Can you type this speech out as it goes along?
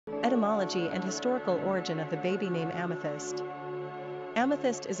Etymology and historical origin of the baby name amethyst.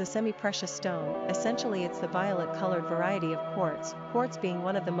 Amethyst is a semi-precious stone. Essentially it's the violet-colored variety of quartz, quartz being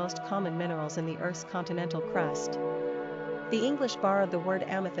one of the most common minerals in the Earth's continental crust. The English borrowed the word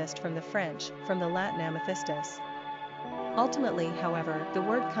amethyst from the French, from the Latin amethystus. Ultimately, however, the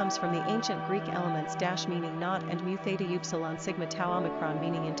word comes from the ancient Greek elements dash meaning not and mu theta upsilon sigma tau omicron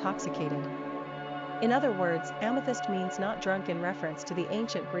meaning intoxicated. In other words, amethyst means not drunk in reference to the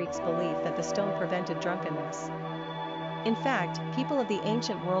ancient Greeks' belief that the stone prevented drunkenness. In fact, people of the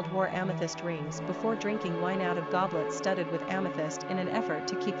ancient world wore amethyst rings before drinking wine out of goblets studded with amethyst in an effort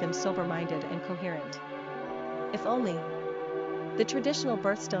to keep them sober-minded and coherent. If only. The traditional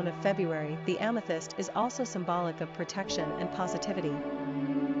birthstone of February, the amethyst is also symbolic of protection and positivity.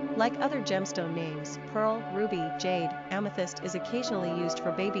 Like other gemstone names, pearl, ruby, jade, amethyst is occasionally used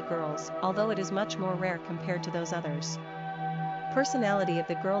for baby girls, although it is much more rare compared to those others. Personality of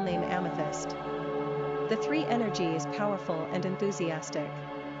the girl name Amethyst. The 3 energy is powerful and enthusiastic.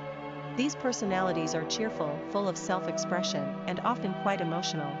 These personalities are cheerful, full of self-expression, and often quite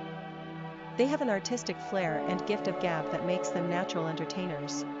emotional. They have an artistic flair and gift of gab that makes them natural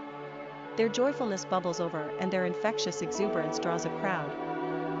entertainers. Their joyfulness bubbles over and their infectious exuberance draws a crowd.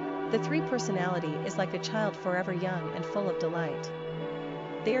 The 3 personality is like a child forever young and full of delight.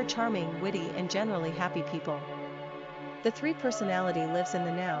 They are charming, witty and generally happy people. The 3 personality lives in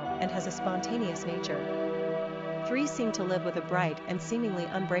the now and has a spontaneous nature. 3 seem to live with a bright and seemingly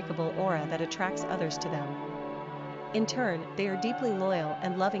unbreakable aura that attracts others to them. In turn, they are deeply loyal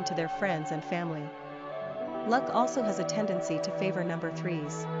and loving to their friends and family. Luck also has a tendency to favor number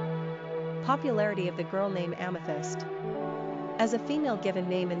 3s. Popularity of the girl name Amethyst. As a female given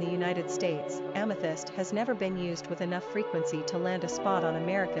name in the United States, Amethyst has never been used with enough frequency to land a spot on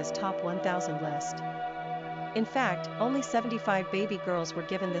America's top 1,000 list. In fact, only 75 baby girls were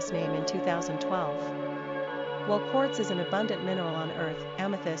given this name in 2012. While quartz is an abundant mineral on Earth,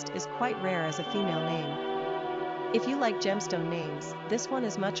 amethyst is quite rare as a female name. If you like gemstone names, this one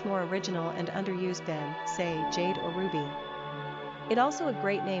is much more original and underused than, say, jade or ruby. It's also a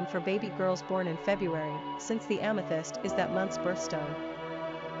great name for baby girls born in February, since the amethyst is that month's birthstone.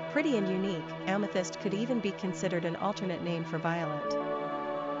 Pretty and unique, amethyst could even be considered an alternate name for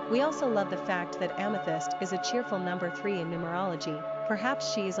violet. We also love the fact that amethyst is a cheerful number 3 in numerology.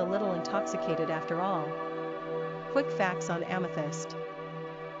 Perhaps she is a little intoxicated after all. Quick facts on amethyst.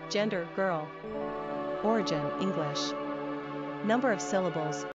 Gender, girl. Origin, English. Number of syllables,